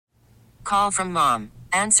Call from mom.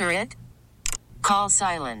 Answer it. Call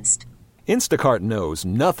silenced. Instacart knows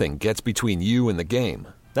nothing gets between you and the game.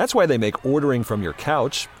 That's why they make ordering from your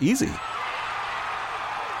couch easy.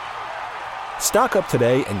 Stock up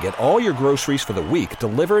today and get all your groceries for the week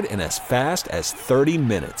delivered in as fast as 30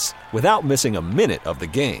 minutes without missing a minute of the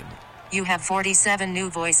game. You have 47 new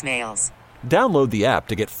voicemails. Download the app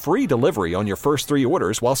to get free delivery on your first 3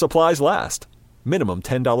 orders while supplies last. Minimum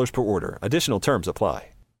 $10 per order. Additional terms apply.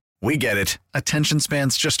 We get it. Attention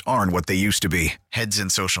spans just aren't what they used to be. Heads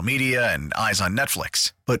in social media and eyes on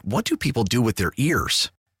Netflix. But what do people do with their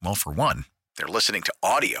ears? Well, for one, they're listening to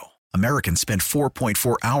audio. Americans spend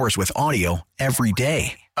 4.4 hours with audio every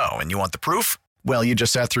day. Oh, and you want the proof? Well, you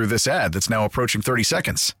just sat through this ad that's now approaching 30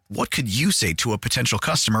 seconds. What could you say to a potential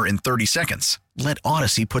customer in 30 seconds? Let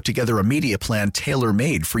Odyssey put together a media plan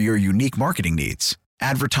tailor-made for your unique marketing needs.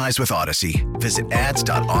 Advertise with Odyssey. Visit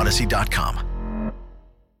ads.odyssey.com.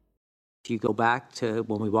 If you go back to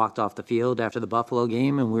when we walked off the field after the Buffalo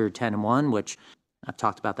game and we were 10-1, which I've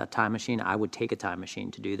talked about that time machine. I would take a time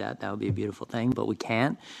machine to do that. That would be a beautiful thing, but we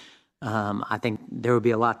can't. I think there would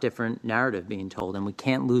be a lot different narrative being told, and we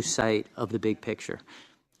can't lose sight of the big picture.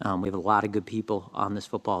 We have a lot of good people on this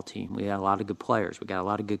football team. We got a lot of good players. We got a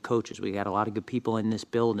lot of good coaches. We got a lot of good people in this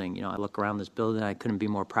building. You know, I look around this building, I couldn't be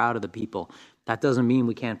more proud of the people. That doesn't mean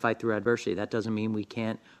we can't fight through adversity. That doesn't mean we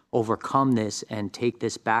can't overcome this and take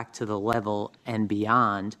this back to the level and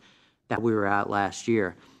beyond that we were at last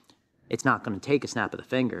year. It's not going to take a snap of the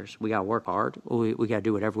fingers. We got to work hard. We got to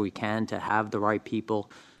do whatever we can to have the right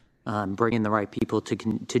people, bring in the right people to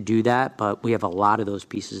do that. But we have a lot of those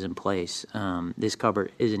pieces in place. This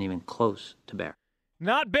cupboard isn't even close to bare.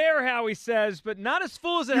 Not bare, Howie says, but not as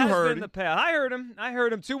full as it has been in the past. I heard him.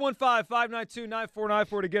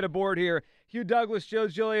 215-592-9494 to get aboard here. Hugh Douglas, Joe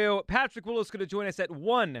Giglio, Patrick Willis going to join us at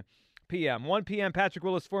 1 p.m. 1 p.m. Patrick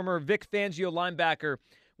Willis, former Vic Fangio linebacker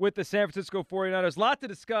with the San Francisco 49ers. A lot to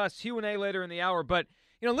discuss, Q&A later in the hour. But,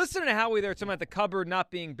 you know, listening to Howie there talking about the cupboard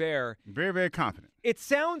not being bare. Very, very confident. It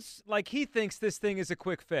sounds like he thinks this thing is a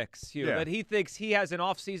quick fix, Hugh. Yeah. That he thinks he has an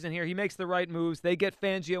offseason here. He makes the right moves. They get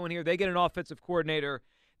Fangio in here. They get an offensive coordinator.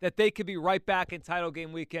 That they could be right back in title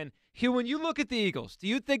game weekend. Hugh, when you look at the Eagles, do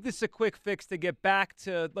you think this is a quick fix to get back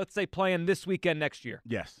to, let's say, playing this weekend next year?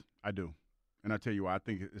 Yes, I do. And I'll tell you why. I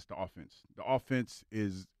think it's the offense. The offense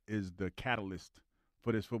is the catalyst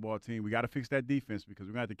for this football team. We got to fix that defense because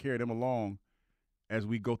we're going to have to carry them along as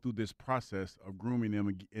we go through this process of grooming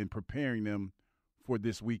them and preparing them for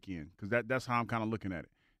this weekend, because that's how I'm kind of looking at it.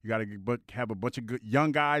 You got to have a bunch of good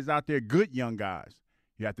young guys out there, good young guys.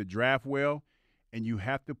 You have to draft well, and you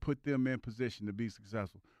have to put them in position to be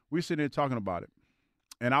successful. We're sitting there talking about it,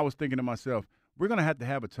 and I was thinking to myself, we're going to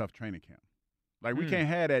have a tough training camp. Like, we can't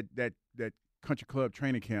have that country club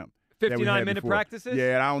training camp. 59-minute practices?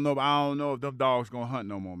 Yeah, and I don't know if them dogs going to hunt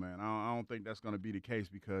no more, man. I don't think that's going to be the case,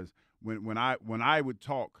 because when I would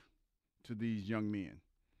talk to these young men,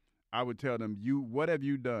 I would tell them, what have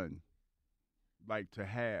you done, like, to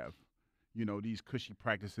have, these cushy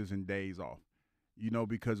practices and days off?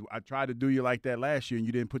 Because I tried to do you like that last year and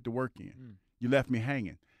you didn't put the work in. You left me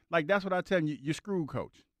hanging. Like, that's what I tell you. You're screwed,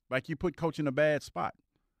 coach. Like, you put coach in a bad spot.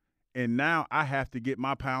 And now I have to get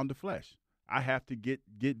my pound of flesh. I have to get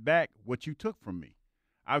back what you took from me.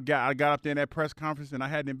 I got up there in that press conference and I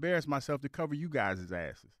had to embarrass myself to cover you guys'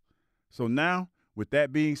 asses. So now, with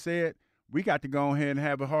that being said, we got to go ahead and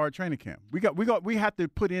have a hard training camp. We have to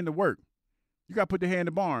put in the work. You got to put the hand in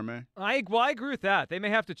the barn, man. I agree with that. They may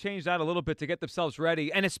have to change that a little bit to get themselves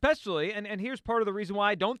ready. And especially, and here's part of the reason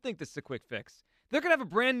why I don't think this is a quick fix. They're going to have a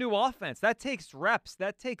brand new offense. That takes reps.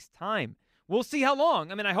 That takes time. We'll see how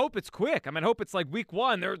long. I mean, I hope it's quick. I hope it's like week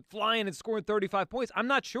one. They're flying and scoring 35 points. I'm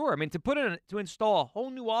not sure. To install a whole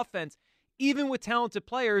new offense, even with talented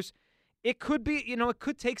players, it could be, it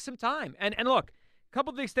could take some time. And look, a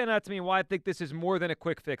couple of things stand out to me why I think this is more than a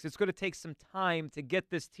quick fix. It's going to take some time to get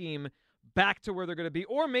this team back to where they're going to be,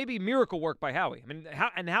 or maybe miracle work by Howie.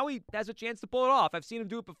 And Howie has a chance to pull it off. I've seen him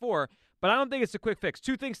do it before, but I don't think it's a quick fix.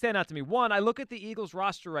 Two things stand out to me. One, I look at the Eagles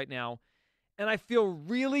roster right now, and I feel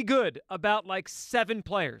really good about like 7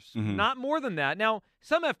 players, not more than that. Now,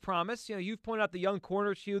 some have promise. You've pointed out the young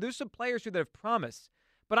corners, Hugh. There's some players here that have promise,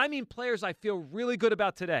 but I mean players I feel really good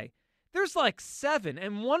about today. There's like 7,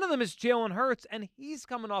 and one of them is Jalen Hurts, and he's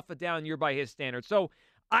coming off a down year by his standards. So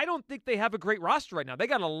I don't think they have a great roster right now. They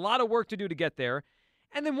got a lot of work to do to get there.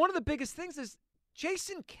 And then one of the biggest things is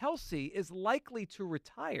Jason Kelce is likely to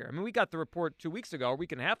retire. We got the report 2 weeks ago, a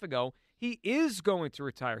week and a half ago. He is going to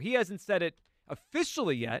retire. He hasn't said it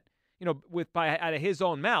officially yet, out of his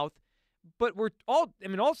own mouth. But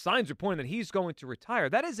all signs are pointing that he's going to retire.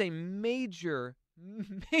 That is a major,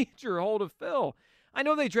 major hole to fill. I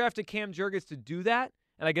know they drafted Cam Jurgens to do that,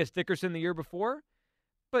 and I guess Dickerson the year before.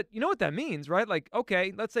 But you know what that means, right? Like,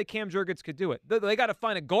 okay, let's say Cam Jurgens could do it. They got to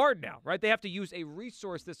find a guard now, right? They have to use a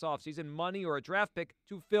resource this offseason, money or a draft pick,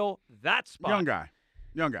 to fill that spot. Young guy.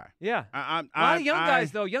 Yeah. A lot of young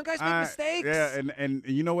guys, though. Young guys make mistakes. Yeah, and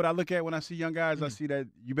you know what I look at when I see young guys? I see that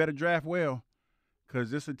you better draft well because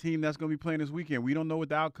this is a team that's going to be playing this weekend. We don't know what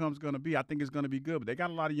the outcome's going to be. I think it's going to be good, but they got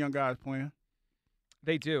a lot of young guys playing.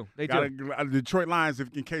 They do. Detroit Lions,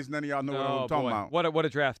 in case none of y'all know what I'm talking about. What a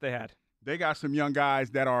draft they had. They got some young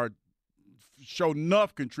guys that are show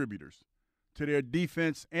enough contributors to their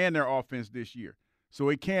defense and their offense this year. So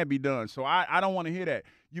it can be done. So I don't want to hear that.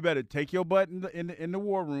 You better take your butt in the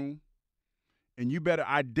war room, and you better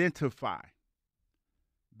identify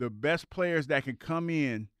the best players that can come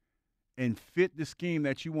in and fit the scheme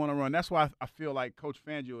that you want to run. That's why I feel like Coach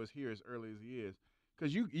Fangio is here as early as he is,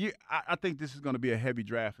 because I think this is going to be a heavy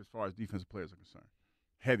draft as far as defensive players are concerned.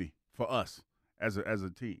 Heavy for us as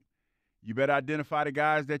a team. You better identify the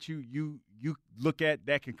guys that you look at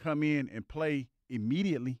that can come in and play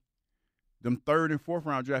immediately. Them third and fourth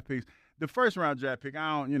round draft picks. The first round draft pick,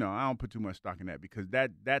 I don't put too much stock in that because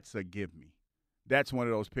that's a give me. That's one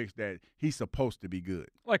of those picks that he's supposed to be good.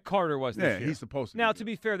 Like Carter was this year. Yeah, he's supposed to Now, be to good.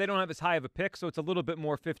 be fair, they don't have as high of a pick, so it's a little bit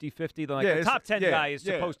more 50-50. The top 10 guy is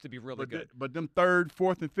supposed to be really good. But them third,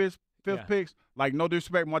 fourth, and fifth picks, like, no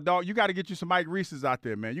disrespect, my dog, you got to get you some Mike Reese's out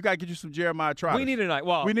there, man. You got to get you some Jeremiah Trotter. We need a night.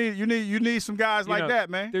 Well, you need some guys like that,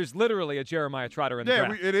 man. There's literally a Jeremiah Trotter in the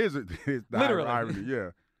draft. Yeah, it is. It's literally. Irony, yeah.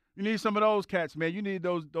 You need some of those cats, man. You need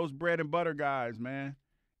those bread and butter guys, man.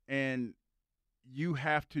 And you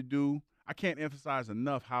have to do – I can't emphasize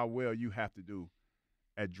enough how well you have to do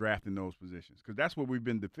at drafting those positions because that's where we've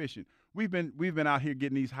been deficient. We've been out here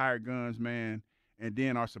getting these hired guns, man, and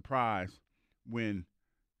then are surprised when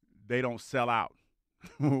they don't sell out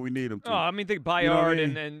when we need them to. Oh, I mean, think Bayard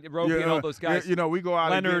and Roby and all those guys. We go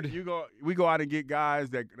out Leonard. We go out and get guys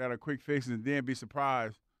that are quick fixes and then be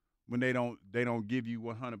surprised when they don't give you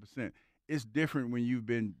 100%. It's different when you've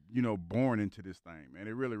been, born into this thing, man.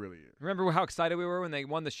 It really, really is. Remember how excited we were when they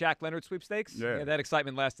won the Shaq Leonard sweepstakes? Yeah. That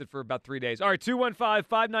excitement lasted for about 3 days. All right,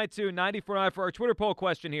 215-592-94.9 for our Twitter poll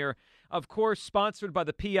question here. Of course, sponsored by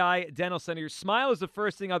the PI Dental Center. Your smile is the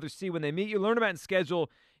first thing others see when they meet you. Learn about and schedule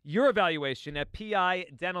your evaluation at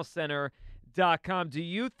pidentalcenter.com. Do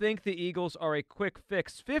you think the Eagles are a quick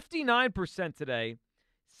fix? 59% today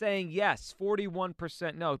saying yes,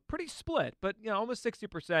 41% no. Pretty split, but almost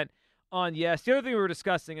 60% on yes. The other thing we were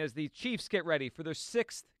discussing is the Chiefs get ready for their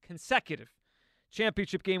 6th consecutive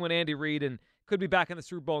championship game with Andy Reid and could be back in the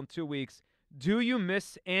Super Bowl in 2 weeks. Do you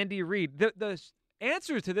miss Andy Reid? The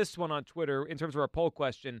answer to this one on Twitter in terms of our poll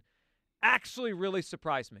question actually really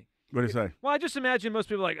surprised me. What did it say? Well, I just imagine most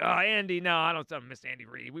people are like, oh, Andy, no, I don't miss Andy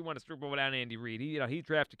Reid. We won a Super Bowl without Andy Reid. He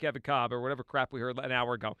drafted Kevin Cobb or whatever crap we heard an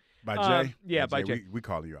hour ago. By Jay? Yeah, by Jay. We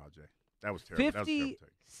call you out, Jay. That was terrible.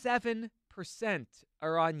 57%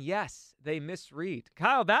 are on yes, they miss Reid.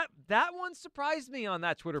 Kyle, that one surprised me on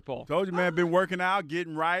that Twitter poll. Told you, man, been working out,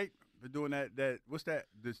 getting right. Been doing that what's that?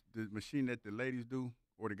 The machine that the ladies do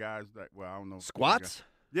or the guys I don't know. Squats?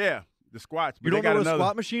 Yeah, the squats. But you don't know what a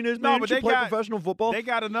squat machine is, man? No, but they play professional football. They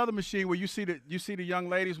got another machine where you see the young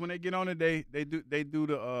ladies when they get on it, they do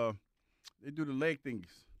the leg things,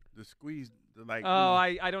 the squeeze.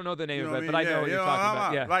 I don't know the name of it, but I know what you're talking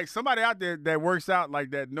about. Yeah, like somebody out there that works out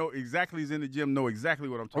like that, is in the gym, know exactly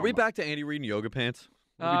what I'm talking about. Are we back to Andy Reid and yoga pants?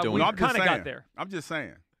 What are we doing? We kind of got there. I'm just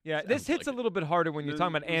saying. Yeah, this hits a little bit harder when you're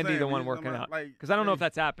talking about Andy, the one working out, because I don't know if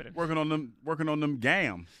that's happening. Working on them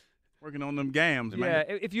gams. Man. Yeah,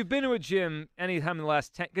 if you've been to a gym anytime in the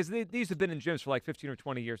last 10, because these have been in gyms for like 15 or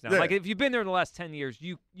 20 years now. Yeah. Like if you've been there in the last 10 years,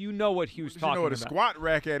 you know what Hugh's talking about. You know what a squat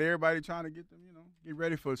rack at? Everybody trying to get them, get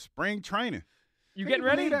ready for spring training. You getting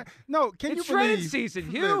ready? No, can it's you believe? It's training season,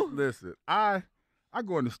 Hugh. Listen, I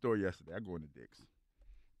go in the store yesterday. I go into Dick's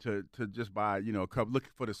to just buy, a couple, looking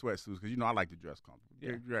for the sweatsuits because I like to dress comfortable.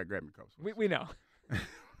 Yeah. Grab me a couple. We know.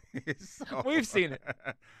 We've seen it.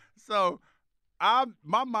 So.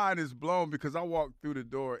 My mind is blown because I walk through the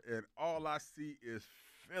door and all I see is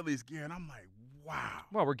Phillies gear, and I'm like, wow.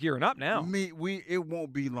 Well, we're gearing up now. It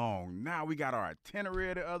won't be long. Now we got our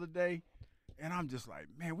itinerary the other day, and I'm just like,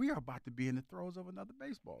 man, we are about to be in the throes of another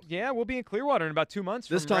baseball season. Yeah, we'll be in Clearwater in about 2 months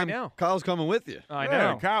this from time, right now. Kyle's coming with you. I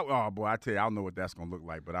know. Kyle, oh, boy, I tell you, I don't know what that's going to look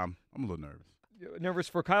like, but I'm a little nervous. Nervous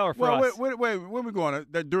for Kyle or for us? Wait, when we going?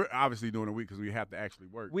 Obviously during the week because we have to actually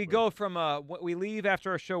work. Go from we leave after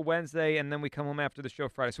our show Wednesday and then we come home after the show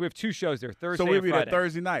Friday. So we have 2 shows there, Thursday and Friday. So we'll be there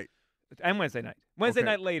Thursday night and Wednesday night. Wednesday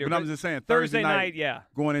night later. But I'm just saying Thursday night, yeah.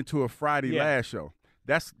 Going into a Friday last show.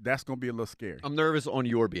 That's going to be a little scary. I'm nervous on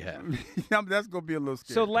your behalf. That's going to be a little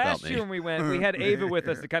scary. So last year when we went, we had Ava with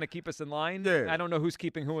us to kind of keep us in line. Yeah. I don't know who's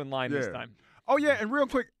keeping who in line this time. Oh, yeah, and real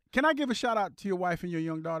quick, can I give a shout-out to your wife and your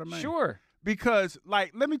young daughter, man? Sure. Because,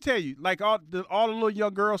 like, let me tell you, like all the little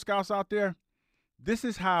young Girl Scouts out there, this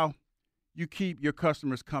is how you keep your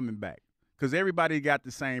customers coming back. Because everybody got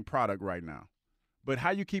the same product right now. But how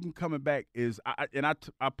you keep them coming back is,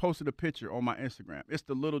 I posted a picture on my Instagram. It's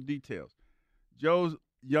the little details. Joe's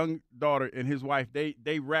young daughter and his wife,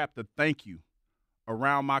 they wrapped a thank you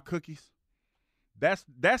around my cookies. That's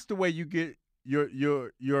the way you get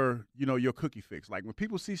your cookie fix. Like when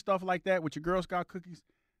people see stuff like that with your Girl Scout cookies,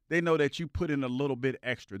 they know that you put in a little bit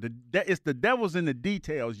extra. It's the devil's in the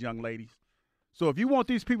details, young ladies. So if you want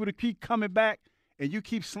these people to keep coming back and you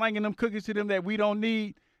keep slanging them cookies to them that we don't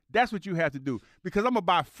need, that's what you have to do. Because I'm going to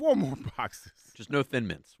buy 4 more boxes. Just no Thin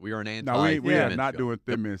Mints. We are an anti. No, we are Mints not show. doing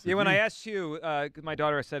Thin Mints. Yeah, when I asked Hugh, my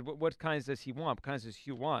daughter, I said, what kinds does he want? What kinds does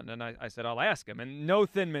Hugh want? And I said, I'll ask him. And no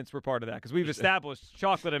Thin Mints were part of that because we've established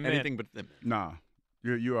chocolate and mint. Anything but Thin Mints. Nah,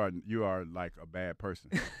 you are like a bad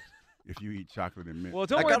person if you eat chocolate and mint. Well,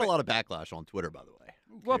 don't I worry got a about- lot of backlash on Twitter, by the way.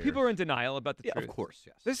 Well, people are in denial about the Yeah, truth. of course,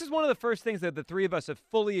 yes. This is one of the first things that the three of us have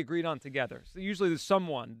fully agreed on together. So usually there's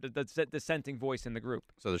someone that's a dissenting voice in the group.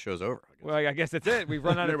 So the show's over, I guess. Well, I guess that's it. We've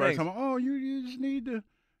run out of Everybody's things. talking, oh, you just need to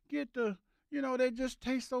get they just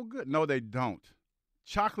taste so good. No, they don't.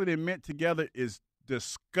 Chocolate and mint together is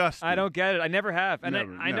disgusting. I don't get it. I never have. And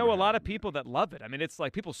Never, I know never a lot have. of people that love it. I mean, it's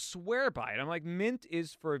like people swear by it. I'm like, mint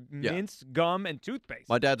is for mints, gum, and toothpaste.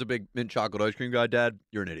 My dad's a big mint chocolate ice cream guy. Dad,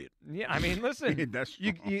 you're an idiot. Yeah, I mean, listen. That's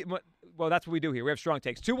well, that's what we do here. We have strong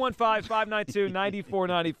takes.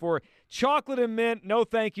 215-592-9494. Chocolate and mint, no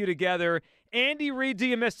thank you together. Andy Reid, do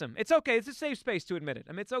you miss him? It's okay. It's a safe space to admit it.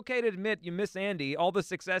 I mean, it's okay to admit you miss Andy, all the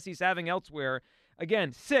success he's having elsewhere.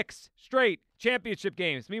 Again, 6 straight championship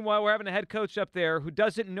games. Meanwhile, we're having a head coach up there who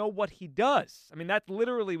doesn't know what he does. I mean, that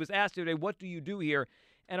literally was asked today, what do you do here?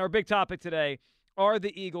 And our big topic today, are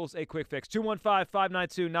the Eagles a quick fix?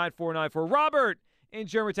 215-592-9494. Robert in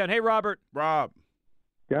Germantown. Hey, Robert. Rob.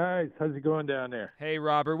 Guys, how's it going down there? Hey,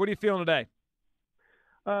 Robert. What are you feeling today?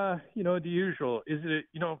 The usual.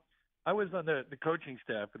 I was on the coaching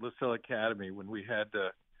staff at LaSalle Academy when we had the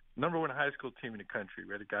number 1 high school team in the country.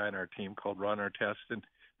 We had a guy on our team called Ron Artest, and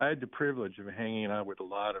I had the privilege of hanging out with a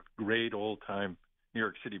lot of great old-time New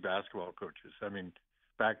York City basketball coaches. I mean,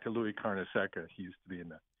 back to Louis Carnesecca. He used to be in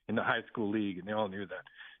the high school league, and they all knew that.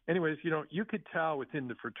 Anyways, you could tell within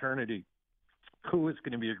the fraternity who was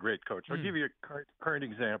going to be a great coach. I'll give you a current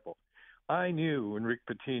example. I knew when Rick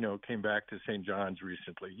Pitino came back to St. John's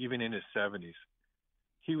recently, even in his 70s,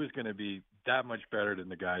 he was going to be that much better than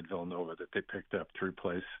the guy at Villanova that they picked up to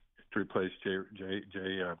replace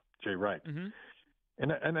Jay Wright. Mm-hmm.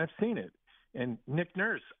 And I've seen it. And Nick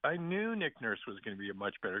Nurse, I knew Nick Nurse was going to be a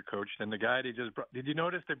much better coach than the guy they just brought. Did you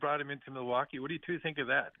notice they brought him into Milwaukee? What do you two think of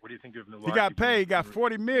that? What do you think of Milwaukee? He got paid. He got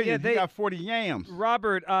 $40 million. Yeah, He got 40 yams.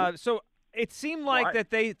 Robert, so it seemed like Why? that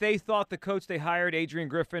they thought the coach they hired, Adrian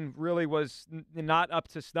Griffin, really was not up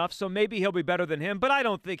to snuff. So maybe he'll be better than him, but I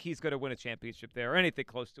don't think he's going to win a championship there or anything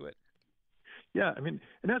close to it. Yeah, I mean,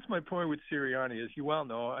 and that's my point with Sirianni. As you well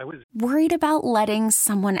know, I was Worried about letting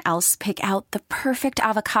someone else pick out the perfect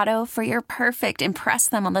avocado for your perfect impress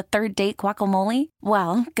them on the third date guacamole?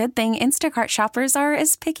 Well, good thing Instacart shoppers are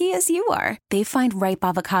as picky as you are. They find ripe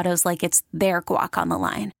avocados like it's their guac on the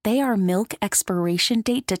line. They are milk expiration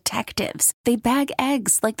date detectives. They bag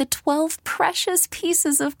eggs like the 12 precious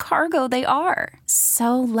pieces of cargo they are.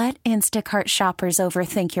 So let Instacart shoppers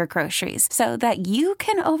overthink your groceries so that you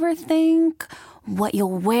can overthink what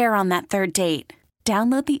you'll wear on that third date.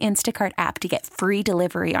 Download the Instacart app to get free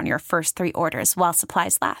delivery on your first 3 orders while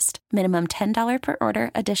supplies last. Minimum $10 per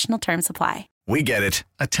order. Additional terms apply. We get it.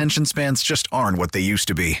 Attention spans just aren't what they used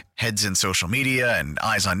to be. Heads in social media and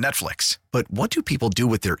eyes on Netflix. But what do people do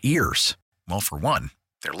with their ears? Well, for one,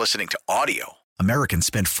 they're listening to audio. Americans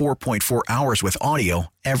spend 4.4 hours with audio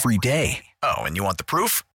every day. Oh, and you want the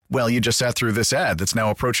proof? Well, you just sat through this ad that's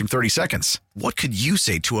now approaching 30 seconds. What could you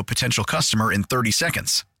say to a potential customer in 30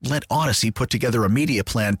 seconds? Let Odyssey put together a media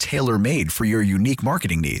plan tailor-made for your unique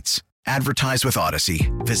marketing needs. Advertise with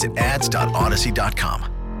Odyssey. Visit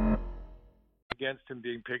ads.odyssey.com. against him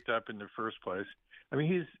being picked up in the first place. I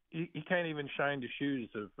mean, he can't even shine the shoes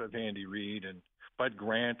of Andy Reid and Bud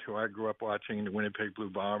Grant, who I grew up watching the Winnipeg Blue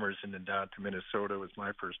Bombers, and then down to Minnesota was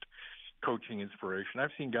my first coaching inspiration. I've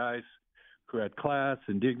seen guys who had class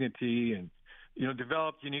and dignity and,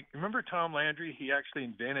 developed unique. Remember Tom Landry? He actually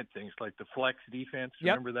invented things like the flex defense.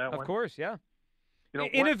 Yep, Remember that one? Of course, yeah.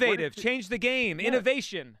 Innovative, Change the game, yeah.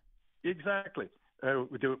 innovation. Exactly.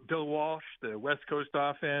 Bill Walsh, the West Coast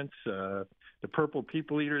offense, the Purple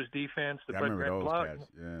People Eaters defense, the I remember those guys.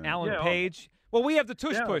 Yeah. Alan Page. Well, we have the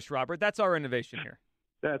tush push, Robert. That's our innovation here.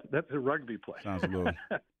 That's a rugby play. Sounds a little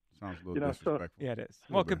disrespectful. Yeah, it is.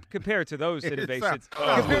 Well, compared to those innovations,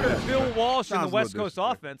 compared to Bill Walsh and the West Coast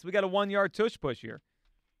offense, we got a 1-yard tush push here.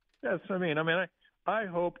 Yes, I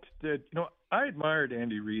hoped that, I admired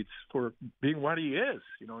Andy Reid for being what he is.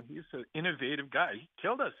 He's an innovative guy. He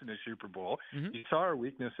killed us in the Super Bowl. Mm-hmm. He saw our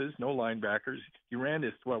weaknesses, no linebackers. He ran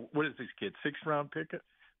this, what is this kid, 6th-round pick?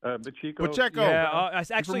 Pacheco. Yeah,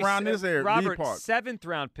 actually, around this area, Robert,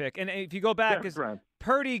 7th-round pick. And if you go back,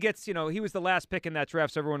 Purdy gets, he was the last pick in that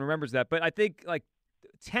draft, so everyone remembers that. But I think,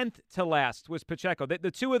 10th to last was Pacheco.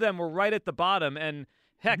 The two of them were right at the bottom, and,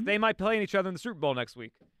 heck, they might play each other in the Super Bowl next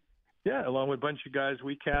week. Yeah, along with a bunch of guys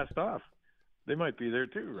we cast off. They might be there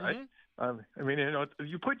too, right? Mm-hmm. If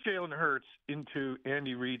you put Jalen Hurts into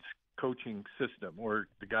Andy Reid's coaching system, or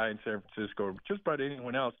the guy in San Francisco, or just about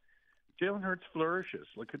anyone else, Jalen Hurts flourishes.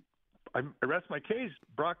 I rest my case.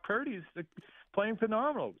 Brock Purdy's playing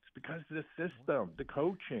phenomenal. It's because of the system, the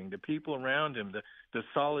coaching, the people around him, the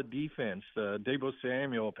solid defense, Deebo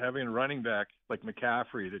Samuel, having a running back like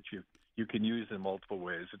McCaffrey that you can use in multiple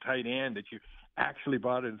ways, a tight end that you actually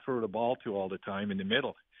bother to throw the ball to all the time in the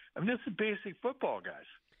middle. This is basic football, guys.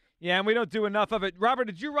 Yeah, and we don't do enough of it. Robert,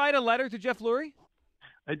 did you write a letter to Jeff Lurie?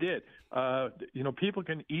 I did. People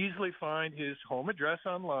can easily find his home address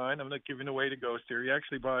online. I'm not giving away the ghost here. He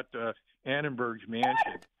actually bought Annenberg's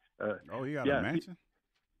mansion. He got a mansion?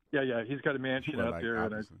 He's got a mansion out there.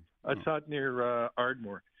 And I saw it near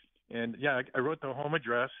Ardmore. And, I wrote the home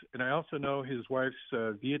address. And I also know his wife's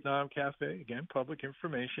Vietnam Cafe, again, public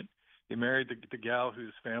information. He married the gal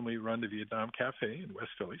whose family run the Vietnam Cafe in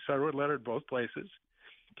West Philly. So I wrote a letter to both places,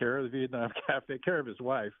 care of the Vietnam Cafe, care of his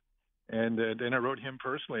wife. And then I wrote him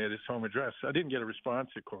personally at his home address. I didn't get a response,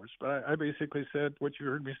 of course, but I basically said what you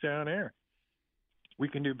heard me say on air. We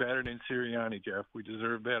can do better than Sirianni, Jeff. We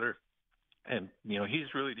deserve better. And,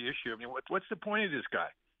 he's really the issue. What's the point of this guy?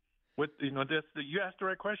 You asked the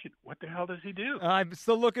right question. What the hell does he do? I'm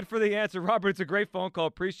still looking for the answer. Robert, it's a great phone call.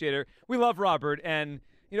 Appreciate it. We love Robert. And,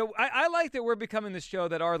 I like that we're becoming the show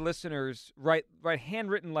that our listeners write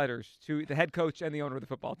handwritten letters to the head coach and the owner of the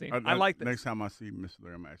football team. I like this. Next time I see Mr.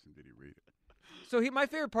 Larry, I'm asking, did he read it? So my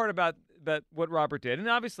favorite part about what Robert did, and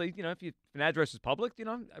obviously, if an address is public,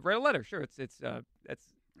 write a letter. Sure, that's a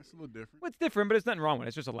little different. Well, it's different, but it's nothing wrong with it.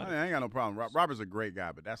 It's just a letter. I ain't got no problem. Robert's a great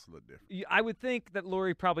guy, but that's a little different. I would think that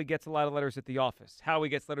Lurie probably gets a lot of letters at the office. Howie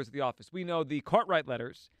gets letters at the office. We know the Cartwright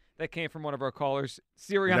letters that came from one of our callers,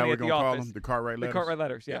 Sirianni at the office. Call them the Cartwright letters? The Cartwright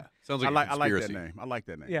letters, yeah. Sounds like I like that name. I like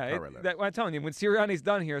that name. Yeah, I'm telling you, when Sirianni's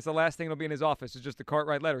done here, it's the last thing that'll be in his office. It's just the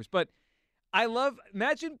Cartwright letters. But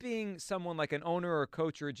imagine being someone like an owner or a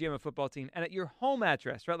coach or a GM of a football team, and at your home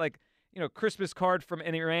address, right? Christmas card from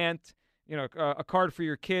your aunt, a card for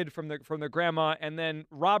your kid from their grandma, and then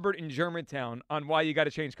Robert in Germantown on why you got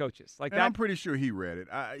to change coaches. That. I'm pretty sure he read it.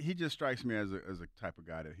 He just strikes me as a type of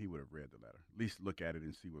guy that he would have read the letter. At least look at it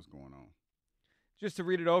and see what's going on. Just to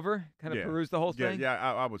read it over, kind of peruse the whole thing? Yeah,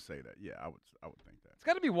 I would say that. Yeah, I would think that. It's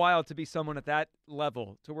got to be wild to be someone at that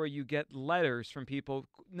level to where you get letters from people,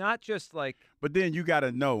 not just But then you got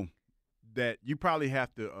to know that you probably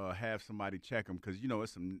have to have somebody check them because,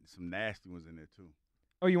 it's some nasty ones in there too.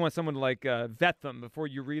 Oh, you want someone to vet them before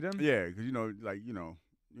you read them? Yeah, because you don't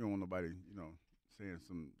want nobody saying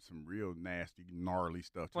some real nasty, gnarly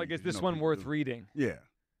stuff. Is this one worth reading? Yeah,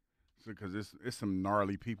 because it's some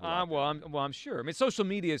gnarly people. I'm sure. Social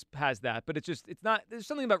media has that, but it's not. There's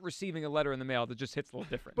something about receiving a letter in the mail that just hits a little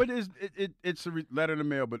different. But it's a letter in the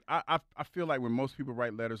mail. But I feel like when most people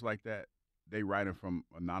write letters like that, they write them from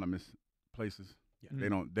anonymous places.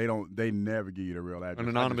 Yeah. They never give you the real address. And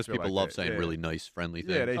anonymous people love saying really nice, friendly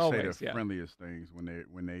things. Yeah, they say the friendliest things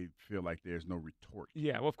when they feel like there's no retort.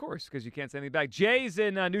 Yeah, well, of course, because you can't say anything back. Jay's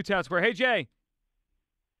in Newtown Square. Hey, Jay.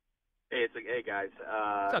 Hey guys.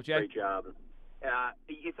 What's up, Jay? Great job.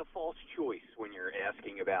 It's a false choice when you're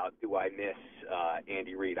asking about do I miss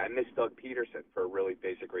Andy Reid. I miss Doug Peterson for a really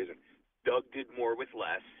basic reason. Doug did more with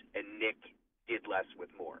less, and Nick did less with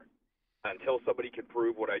more. Until somebody can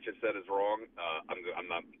prove what I just said is wrong, I'm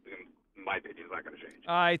not. My opinion's not going to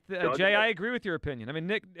change. Jay, I agree with your opinion.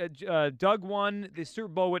 Doug won the Super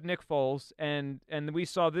Bowl with Nick Foles, and we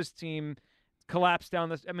saw this team collapse down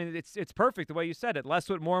this. It's perfect the way you said it. Less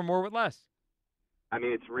with more, more with less.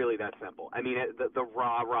 It's really that simple. The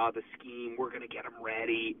rah-rah, the scheme, we're going to get them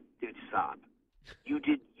ready. Dude, stop. You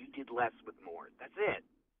did less with more. That's it.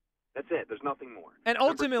 That's it. There's nothing more. And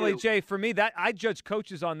ultimately, Jay, for me, that I judge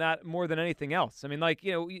coaches on that more than anything else. I mean, like,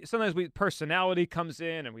 sometimes personality comes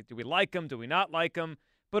in, and do we like them? Do we not like them?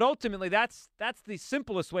 But ultimately, that's the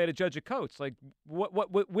simplest way to judge a coach. Like,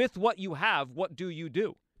 what with what you have, what do you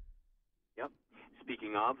do? Yep.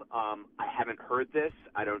 Speaking of, I haven't heard this.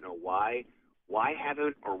 I don't know why. Why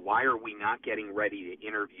are we not getting ready to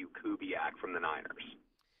interview Kubiak from the Niners?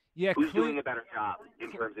 Yeah, who's doing a better job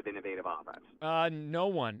in terms of innovative offense? No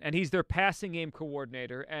one, and he's their passing game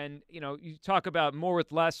coordinator. And you talk about more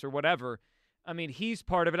with less or whatever. I mean, he's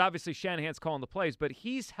part of it. Obviously, Shanahan's calling the plays, but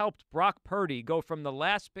he's helped Brock Purdy go from the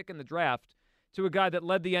last pick in the draft to a guy that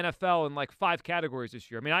led the NFL in like 5 categories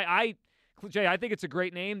this year. I mean, Jay, I think it's a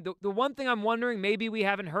great name. The one thing I'm wondering, maybe we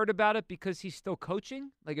haven't heard about it because he's still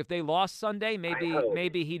coaching. Like if they lost Sunday,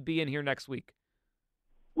 maybe he'd be in here next week.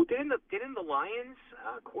 Well, didn't the Lions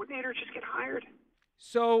coordinator just get hired?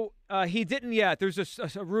 So he didn't yet. There's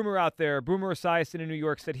a rumor out there. Boomer Esiason in New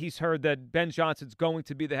York said he's heard that Ben Johnson's going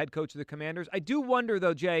to be the head coach of the Commanders. I do wonder,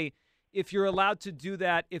 though, Jay, if you're allowed to do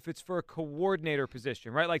that if it's for a coordinator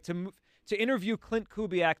position, right? Like to interview Clint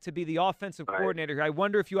Kubiak to be the offensive coordinator. I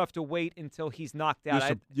wonder if you have to wait until he's knocked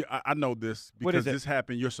out. I know this because this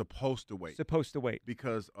happened. You're supposed to wait.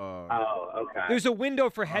 Because okay. There's a window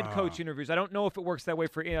for head coach interviews. I don't know if it works that way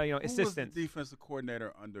for assistants. Who was the defensive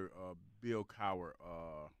coordinator under Bill Cowher?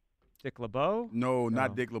 Dick LeBeau? No,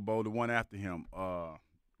 not Dick LeBeau. The one after him,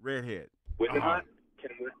 redhead. Wisenhunt?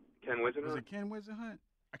 Ken Wisenhunt? Was it Ken Wisenhunt?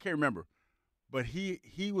 I can't remember, but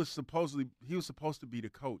he was supposed to be the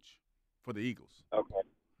coach for the Eagles. Okay.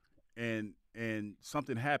 And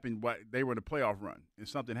something happened. They were in a playoff run, and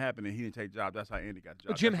something happened, and he didn't take the job. That's how Andy got the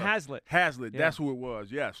job. Jim Haslett. Haslett. Yeah. That's who it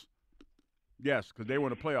was. Yes, because they were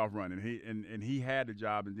in a playoff run, and he had the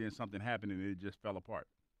job, and then something happened, and it just fell apart.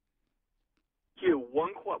 Hugh,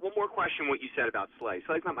 one more question. What you said about Slay.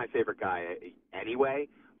 Slay's not my favorite guy anyway,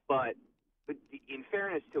 but in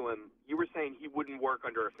fairness to him, you were saying he wouldn't work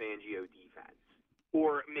under a Fangio defense,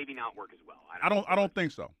 or maybe not work as well. I don't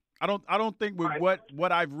think so. I don't think with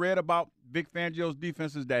what I've read about Vic Fangio's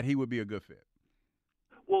defenses that he would be a good fit.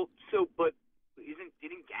 Well, but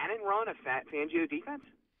didn't Gannon run a Fangio defense?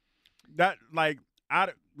 That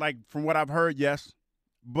from what I've heard, yes.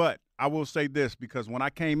 But I will say this, because when I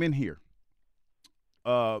came in here,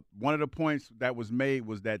 one of the points that was made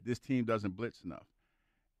was that this team doesn't blitz enough.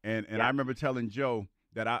 And I remember telling Joe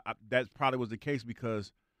that that probably was the case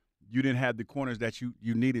because you didn't have the corners that you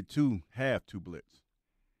needed to have to blitz.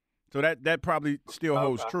 So that probably still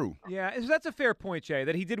holds true. Yeah, that's a fair point, Jay,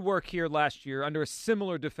 that he did work here last year under a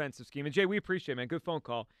similar defensive scheme. And, Jay, we appreciate it, man. Good phone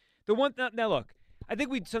call. Now, look, I think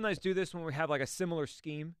we sometimes do this when we have, like, a similar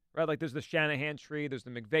scheme, right? Like there's the Shanahan tree, there's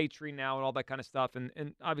the McVay tree now and all that kind of stuff. And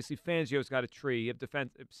obviously Fangio's got a tree. You have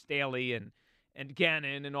Staley and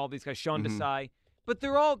Gannon and all these guys, Sean Desai. But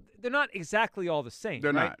they're not exactly all the same.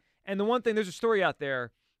 They're right? not. And the one thing, there's a story out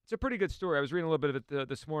there. It's a pretty good story. I was reading a little bit of it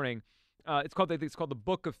this morning. It's called the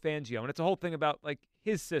Book of Fangio, and it's a whole thing about like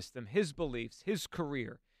his system, his beliefs, his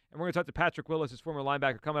career. And we're going to talk to Patrick Willis, his former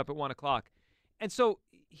linebacker, coming up at 1:00. And so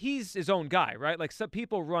he's his own guy, right? Like some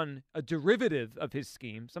people run a derivative of his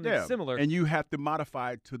scheme, something similar. And you have to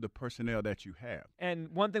modify it to the personnel that you have. And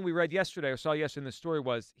one thing we read yesterday, or saw yesterday in the story,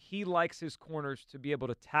 was he likes his corners to be able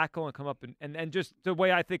to tackle and come up and just the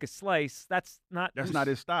way I think of Slay, that's not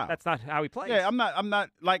his style. That's not how he plays. Yeah, I'm not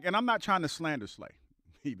trying to slander Slay,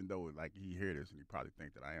 even though like he hear this and he probably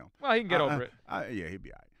think that I am. Well, he can get over it. Yeah, he'll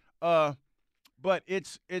be all right. But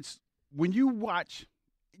it's when you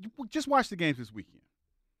just watch the games this weekend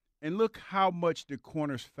and look how much the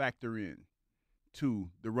corners factor in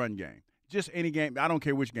to the run game. Just any game. I don't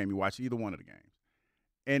care which game you watch, either one of the games.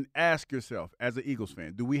 And ask yourself, as an Eagles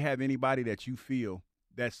fan, do we have anybody that you feel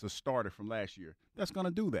that's the starter from last year that's going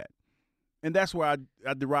to do that? And that's where I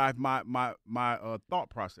derive my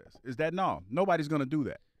thought process, is that nobody's going to do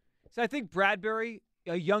that. So I think Bradbury,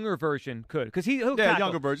 a younger version, could. Because he'll tackle. Yeah, a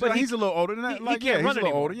younger version. But he's a little older than that. He's a little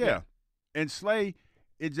older, older, yeah. And Slay,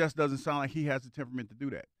 it just doesn't sound like he has the temperament to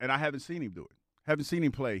do that. And I haven't seen him do it. Haven't seen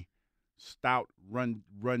him play stout run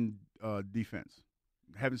defense.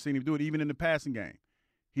 Haven't seen him do it even in the passing game.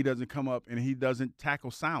 He doesn't come up and he doesn't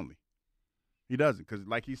tackle soundly. He doesn't, because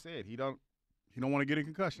like he said, he don't want to get a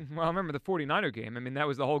concussion. Well, I remember the 49er game. I mean, that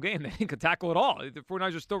was the whole game. They didn't tackle at all. The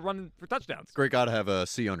 49ers are still running for touchdowns. Great guy to have a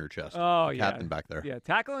C on your chest. Oh, yeah. Captain back there. Yeah,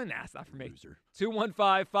 tackling? Nah, it's not for me.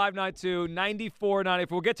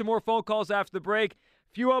 215-592-9494. We'll get to more phone calls after the break.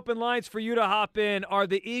 Few open lines for you to hop in. Are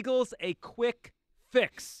the Eagles a quick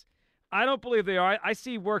fix? I don't believe they are. I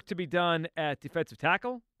see work to be done at defensive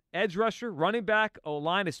tackle, edge rusher, running back,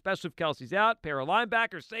 O-line, especially if Kelsey's out, pair of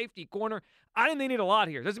linebackers, safety, corner. I think they need a lot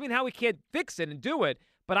here. Doesn't mean Howie can't fix it and do it,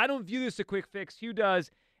 but I don't view this a quick fix. Hugh does.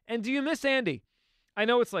 And do you miss Andy? I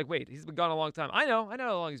know it's like, wait, he's been gone a long time. I know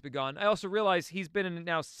how long he's been gone. I also realize he's been in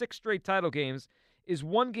now 6 straight title games, is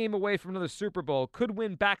 1 game away from another Super Bowl, could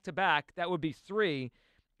win back-to-back. That would be 3.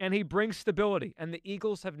 And he brings stability. And the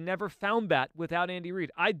Eagles have never found that without Andy Reid.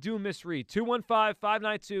 I do miss Reid.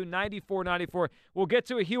 215-592-9494. We'll get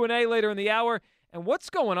to a Q&A later in the hour. And what's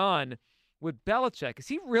going on with Belichick? Is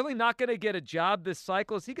he really not going to get a job this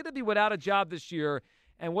cycle? Is he going to be without a job this year?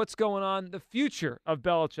 And what's going on? The future of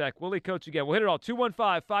Belichick. Will he coach again? We'll hit it all.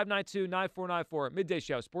 215-592-9494. Midday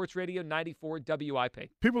Show. Sports Radio 94 WIP.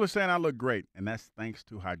 People are saying I look great, and that's thanks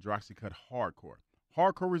to Hydroxycut Hardcore.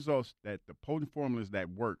 Hardcore results that the potent formulas that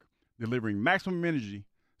work, delivering maximum energy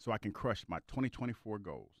so I can crush my 2024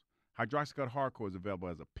 goals. Hydroxycut Hardcore is available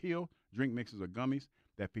as a pill, drink mixes, or gummies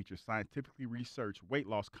that feature scientifically researched weight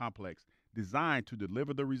loss complex designed to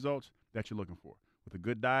deliver the results that you're looking for. With a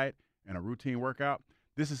good diet and a routine workout,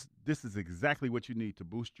 this is exactly what you need to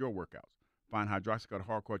boost your workouts. Find Hydroxycut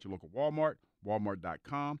Hardcore at your local Walmart,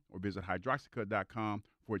 walmart.com, or visit hydroxycut.com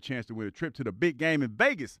for a chance to win a trip to the big game in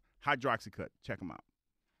Vegas. Hydroxycut. Check them out.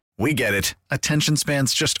 We get it. Attention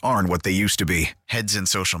spans just aren't what they used to be. Heads in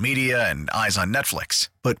social media and eyes on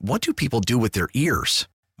Netflix. But what do people do with their ears?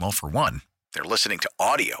 Well, for one, they're listening to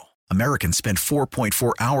audio. Americans spend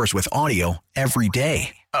 4.4 hours with audio every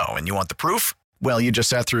day. Oh, and you want the proof? Well, you just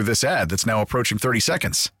sat through this ad that's now approaching 30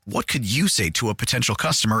 seconds. What could you say to a potential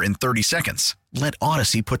customer in 30 seconds? Let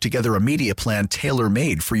Odyssey put together a media plan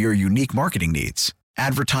tailor-made for your unique marketing needs.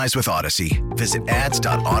 Advertise with Odyssey. Visit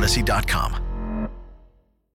ads.odyssey.com.